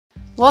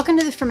Welcome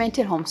to the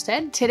Fermented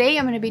Homestead. Today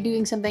I'm going to be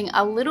doing something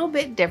a little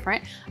bit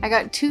different. I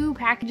got 2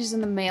 packages in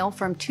the mail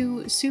from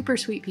 2 super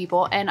sweet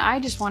people, and I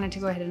just wanted to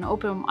go ahead and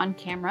open them on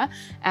camera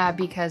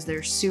because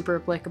they're super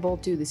applicable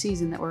to the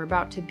season that we're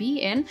about to be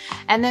in.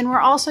 And then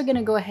we're also going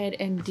to go ahead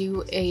and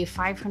do a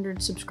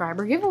 500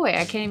 subscriber giveaway.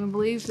 I can't even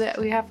believe that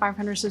we have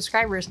 500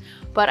 subscribers,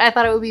 but I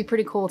thought it would be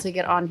pretty cool to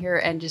get on here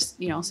and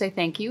just, you know, say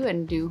thank you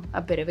and do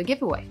a bit of a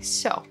giveaway.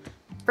 So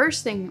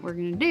first thing that we're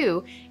going to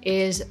do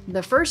is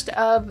the first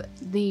of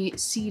the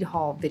seed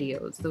haul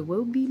videos. There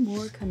will be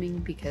more coming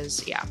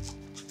because, yeah.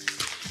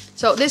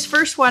 So this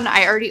first one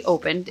I already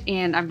opened,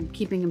 and I'm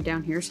keeping them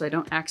down here so I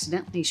don't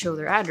accidentally show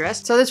their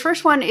address. So this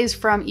first one is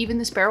from Even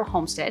the Sparrow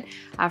Homestead,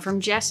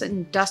 from Jess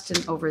and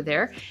Dustin over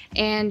there.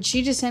 And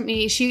she just sent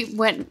me, she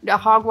went a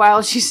hog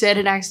wild, she said,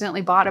 and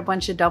accidentally bought a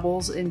bunch of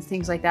doubles and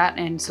things like that.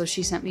 And so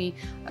she sent me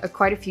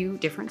quite a few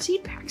different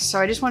seed packs. So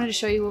I just wanted to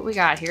show you what we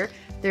got here.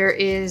 There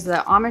is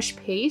the Amish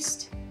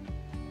paste,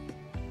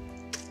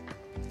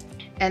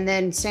 and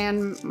then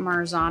San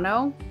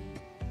Marzano,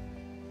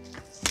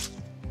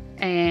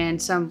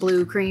 and some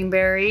blue cream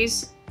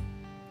berries.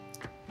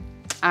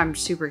 I'm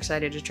super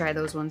excited to try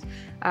those ones.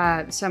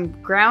 Some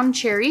ground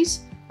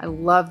cherries. I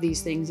love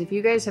these things. If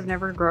you guys have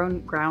never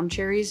grown ground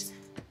cherries,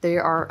 they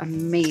are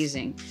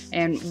amazing.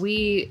 And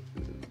we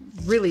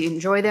really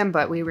enjoy them,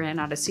 but we ran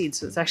out of seeds,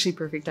 so it's actually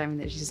perfect timing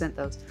that she sent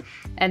those.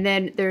 And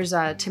then there's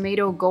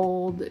tomato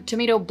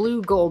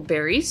blue gold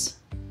berries,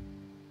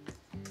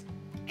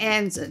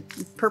 and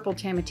purple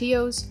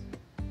tomatillos.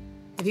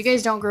 If you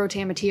guys don't grow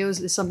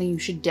tomatillos, it's something you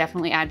should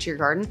definitely add to your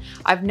garden.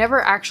 I've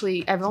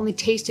only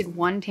tasted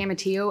one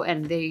tomatillo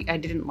and I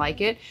didn't like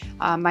it.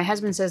 My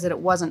husband says that it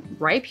wasn't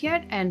ripe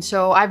yet, and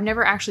so I've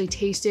never actually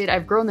tasted.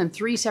 I've grown them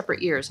 3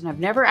 separate years and I've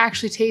never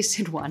actually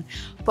tasted one,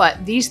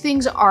 but these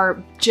things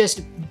are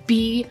just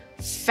bee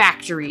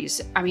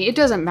factories. I mean, it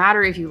doesn't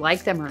matter if you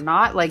like them or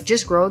not, like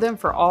just grow them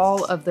for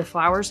all of the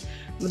flowers.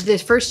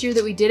 This first year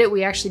that we did it,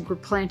 we actually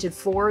planted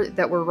 4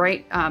 that were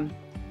right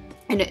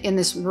in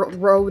this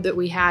row that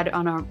we had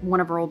on one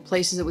of our old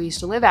places that we used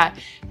to live at.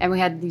 And we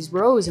had these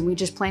rows and we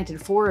just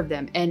planted 4 of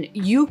them. And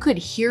you could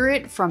hear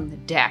it from the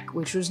deck,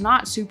 which was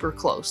not super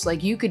close.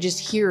 Like you could just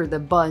hear the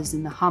buzz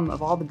and the hum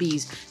of all the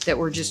bees that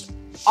were just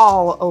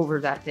all over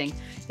that thing.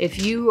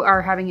 If you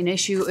are having an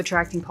issue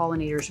attracting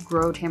pollinators,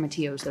 grow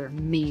tomatillos. They're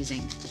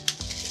amazing.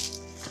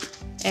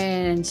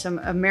 And some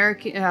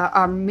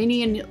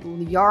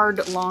Armenian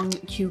yard-long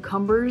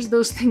cucumbers.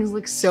 Those things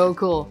look so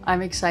cool.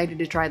 I'm excited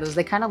to try those.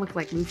 They kind of look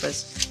like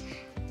loofahs.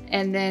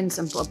 And then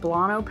some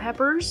poblano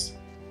peppers.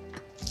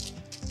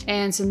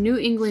 And some New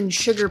England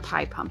sugar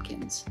pie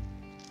pumpkins.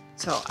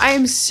 So I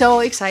am so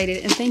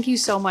excited. And thank you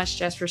so much,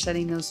 Jess, for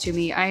sending those to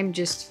me. I'm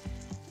just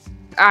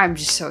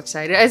so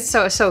excited. It's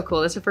so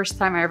cool. It's the first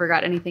time I ever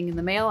got anything in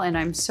the mail, and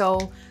I'm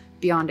so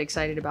beyond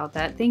excited about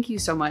that. Thank you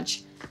so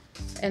much.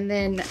 And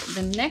then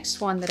the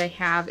next one that I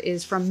have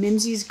is from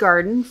Mimsy's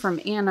Garden, from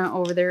Anna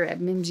over there at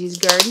Mimsy's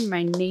Garden,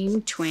 my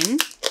name twin.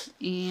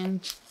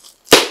 And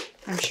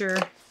I'm sure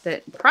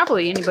that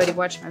probably anybody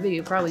watching my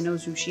video probably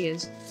knows who she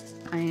is.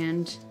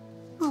 And,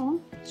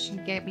 oh, she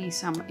gave me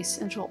some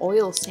essential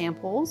oil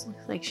samples.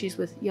 Looks like she's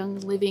with Young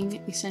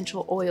Living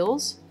Essential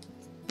Oils.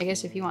 I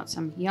guess if you want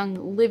some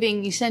Young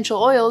Living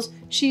Essential Oils,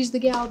 she's the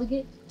gal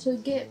to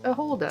get a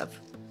hold of.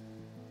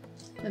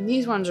 And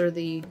these ones are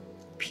the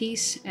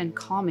Peace and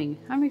Calming.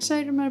 I'm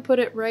excited. I'm going to put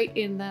it right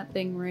in that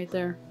thing right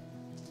there.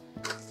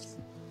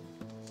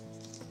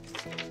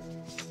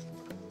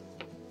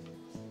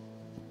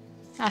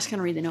 I was going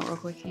to read the note real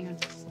quick. Hang on.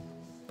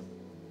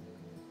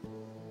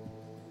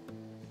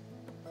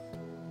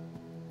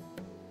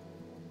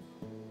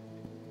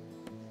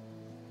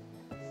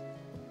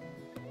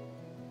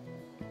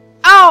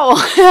 Oh,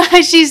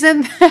 she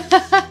sent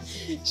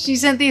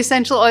the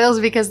essential oils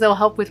because they'll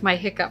help with my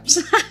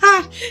hiccups.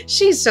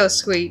 She's so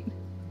sweet.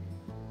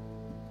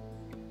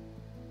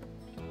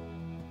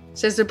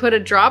 Says to put a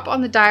drop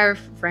on the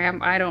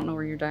diaphragm. I don't know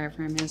where your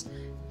diaphragm is.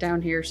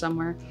 Down here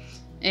somewhere.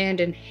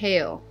 And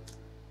inhale.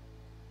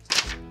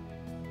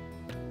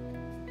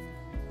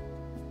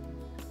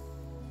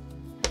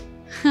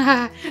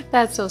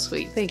 That's so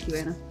sweet. Thank you,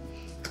 Anna.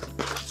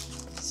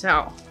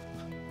 So,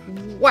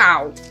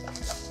 wow.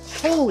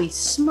 Holy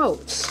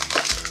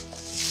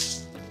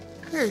smokes.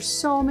 There's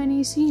so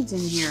many seeds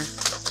in here.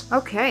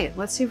 Okay,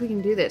 let's see if we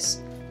can do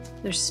this.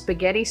 There's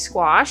spaghetti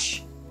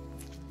squash.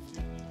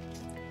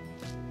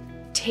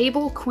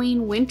 Table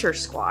Queen Winter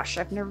Squash.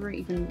 I don't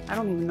even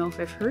know if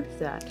I've heard of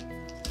that.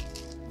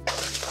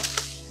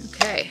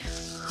 Okay.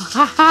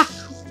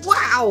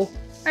 Wow!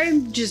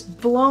 I'm just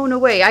blown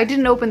away. I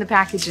didn't open the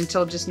package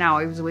until just now.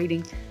 I was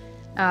waiting.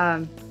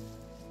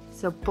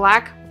 So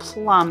black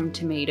plum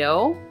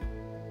tomato.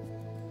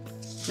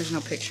 There's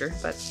no picture,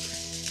 but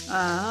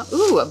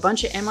ooh, a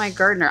bunch of M.I.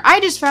 Gardner.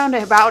 I just found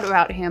out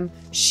about him.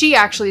 She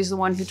actually is the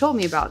one who told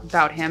me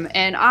about him,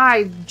 and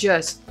I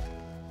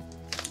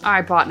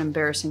bought an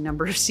embarrassing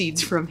number of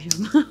seeds from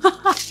him.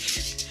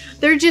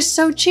 They're just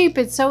so cheap.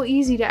 It's so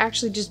easy to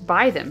actually just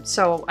buy them.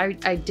 So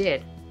I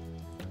did.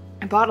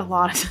 I bought a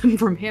lot of them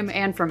from him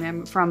and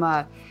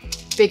from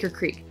Baker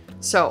Creek.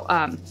 So,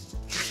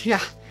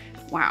 yeah,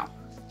 wow.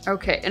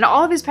 Okay, and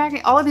all of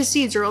his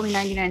seeds are only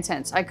 99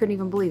 cents. I couldn't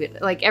even believe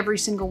it. Like every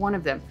single one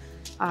of them.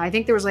 I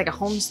think there was like a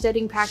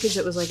homesteading package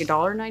that was like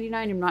 $1.99.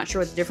 I'm not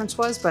sure what the difference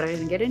was, but I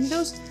didn't get any of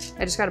those.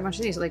 I just got a bunch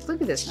of these. Like,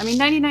 look at this. I mean,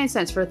 99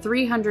 cents for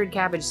 300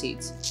 cabbage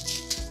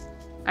seeds.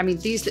 I mean,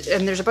 these,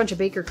 and there's a bunch of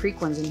Baker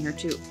Creek ones in here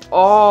too.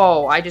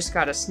 Oh, I just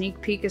got a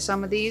sneak peek of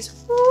some of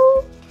these.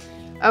 Woo!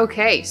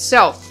 Okay,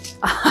 so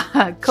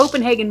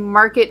Copenhagen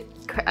Market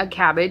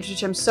cabbage,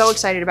 which I'm so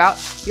excited about.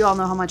 You all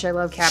know how much I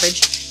love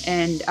cabbage,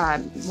 and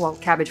well,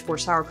 cabbage for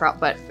sauerkraut,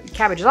 but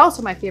cabbage is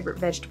also my favorite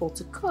vegetable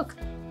to cook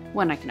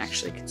when I can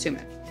actually consume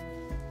it.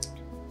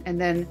 And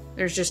then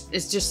there's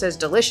it just says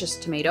delicious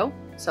tomato,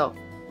 so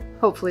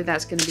hopefully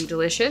that's going to be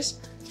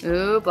delicious.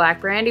 Ooh, black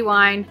brandy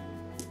wine.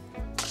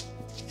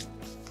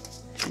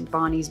 And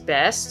Bonnie's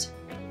Best.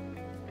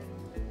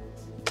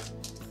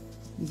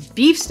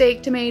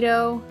 Beefsteak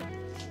tomato.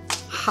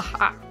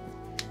 Haha.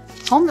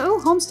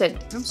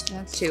 Homestead.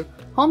 That's two.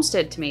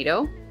 Homestead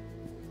tomato.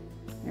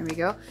 There we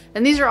go.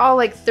 And these are all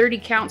like 30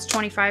 counts,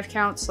 25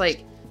 counts,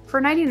 like for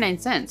 99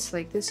 cents.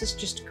 Like, this is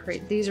just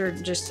great. These are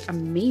just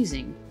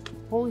amazing.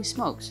 Holy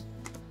smokes.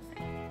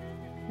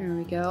 There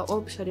we go.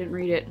 Oops, I didn't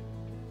read it.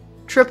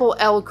 Triple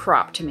L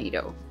crop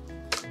tomato.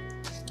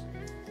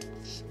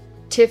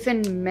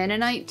 Tiffin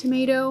Mennonite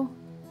tomato.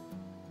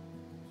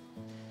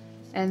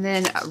 And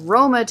then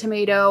Roma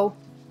tomato.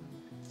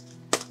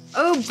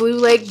 Oh, Blue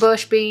Lake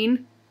bush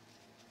bean.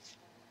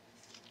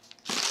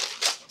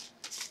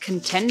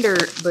 Contender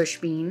bush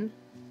bean.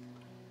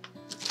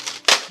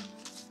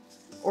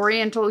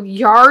 Oriental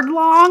yard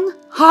long?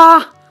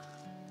 Ha!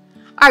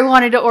 I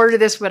wanted to order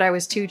this, but I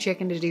was too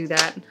chicken to do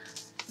that.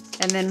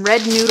 And then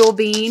red noodle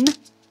bean.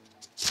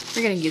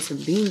 We're gonna get some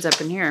beans up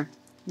in here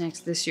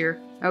this year.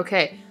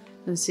 Okay,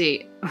 let's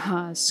see.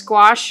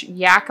 Squash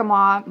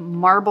Yakima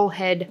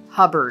Marblehead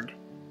Hubbard.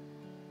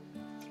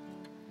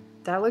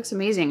 That looks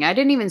amazing. I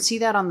didn't even see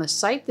that on the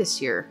site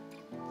this year.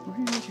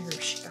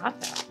 Where she got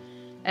that?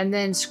 And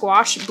then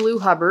Squash Blue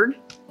Hubbard.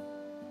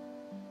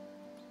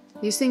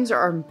 These things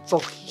are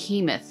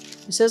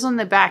behemoth. It says on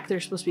the back they're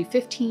supposed to be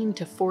 15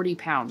 to 40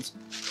 pounds.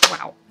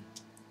 Wow.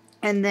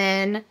 And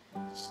then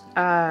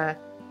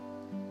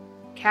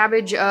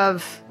cabbage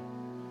of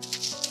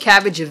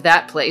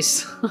that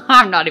place.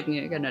 I'm not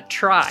even gonna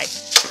try.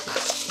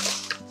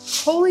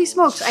 Holy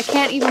smokes, I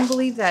can't even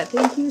believe that.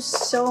 Thank you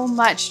so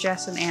much,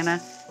 Jess and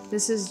Anna.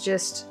 This is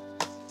just,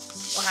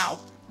 wow.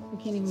 I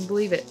can't even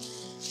believe it.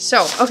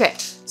 So, okay.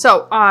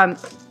 So,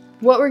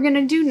 what we're going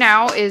to do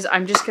now is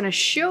I'm just going to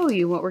show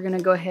you what we're going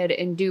to go ahead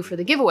and do for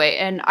the giveaway.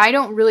 And I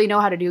don't really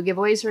know how to do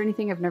giveaways or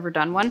anything. I've never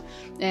done one.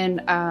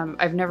 And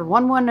I've never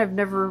won one.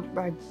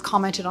 I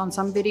commented on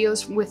some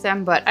videos with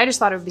them, but I just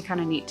thought it would be kind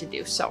of neat to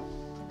do. So.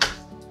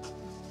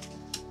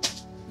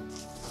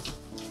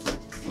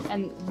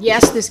 And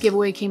yes, this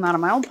giveaway came out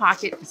of my own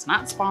pocket. It's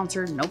not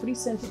sponsored. Nobody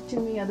sent it to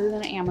me other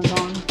than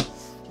Amazon.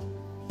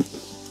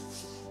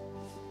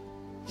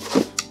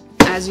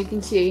 As you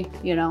can see,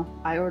 you know,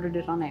 I ordered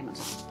it on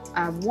Amazon.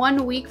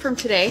 1 week from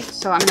today,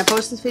 so I'm going to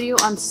post this video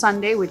on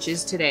Sunday, which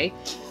is today.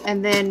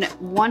 And then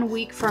 1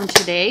 week from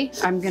today,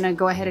 I'm going to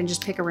go ahead and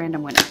just pick a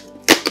random winner.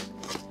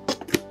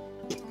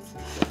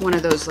 One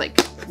of those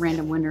like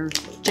random winner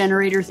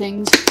generator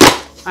things.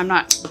 I'm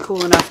not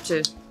cool enough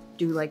to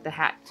do like the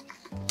hat,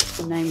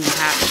 naming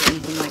hats or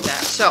anything like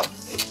that. So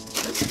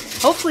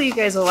hopefully you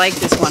guys will like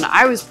this one.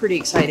 I was pretty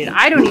excited.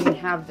 I don't even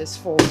have this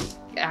full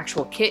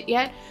actual kit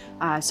yet.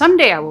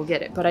 Someday I will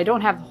get it, but I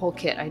don't have the whole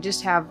kit. I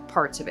just have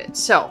parts of it.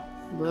 So,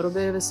 a little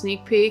bit of a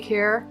sneak peek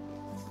here.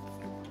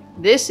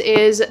 This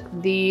is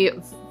the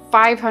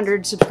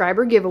 500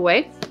 subscriber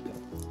giveaway.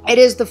 It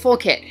is the full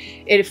kit.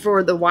 It is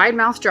for the wide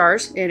mouth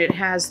jars, and it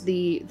has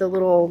the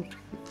little,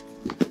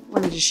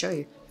 let me just show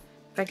you.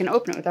 If I can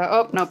open it without,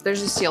 oh, nope,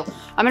 there's a seal.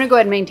 I'm gonna go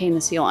ahead and maintain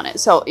the seal on it.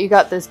 So you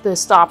got the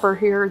stopper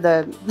here,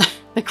 the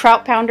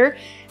kraut pounder,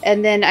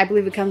 and then I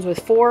believe it comes with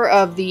 4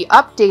 of the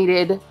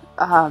updated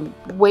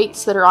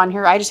weights that are on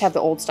here. I just have the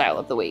old style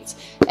of the weights,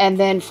 and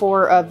then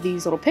 4 of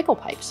these little pickle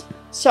pipes.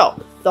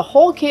 So the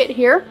whole kit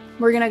here,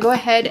 we're gonna go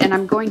ahead and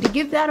I'm going to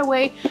give that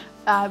away.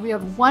 We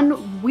have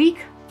 1 week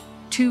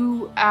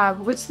to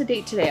what's the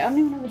date today? I don't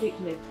even know the date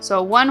today.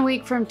 So 1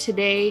 week from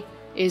today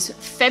is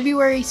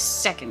February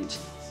 2nd,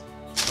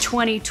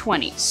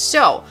 2020.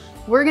 So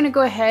we're gonna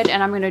go ahead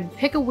and I'm gonna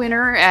pick a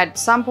winner at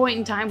some point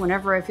in time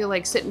whenever I feel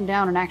like sitting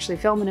down and actually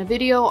filming a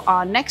video.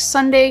 On next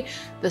Sunday,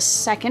 the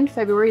 2nd,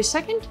 February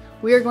 2nd,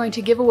 we are going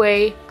to give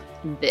away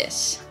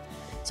this.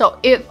 So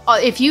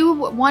if you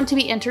want to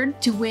be entered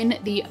to win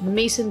the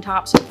Mason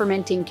Tops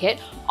fermenting kit,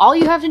 all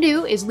you have to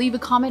do is leave a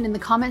comment in the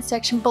comment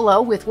section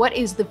below with what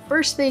is the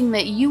first thing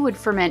that you would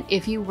ferment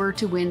if you were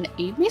to win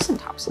a Mason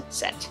Tops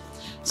set.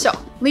 So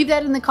leave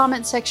that in the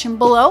comment section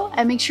below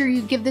and make sure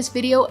you give this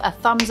video a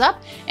thumbs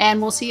up,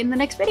 and we'll see you in the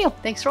next video.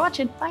 Thanks for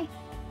watching. Bye.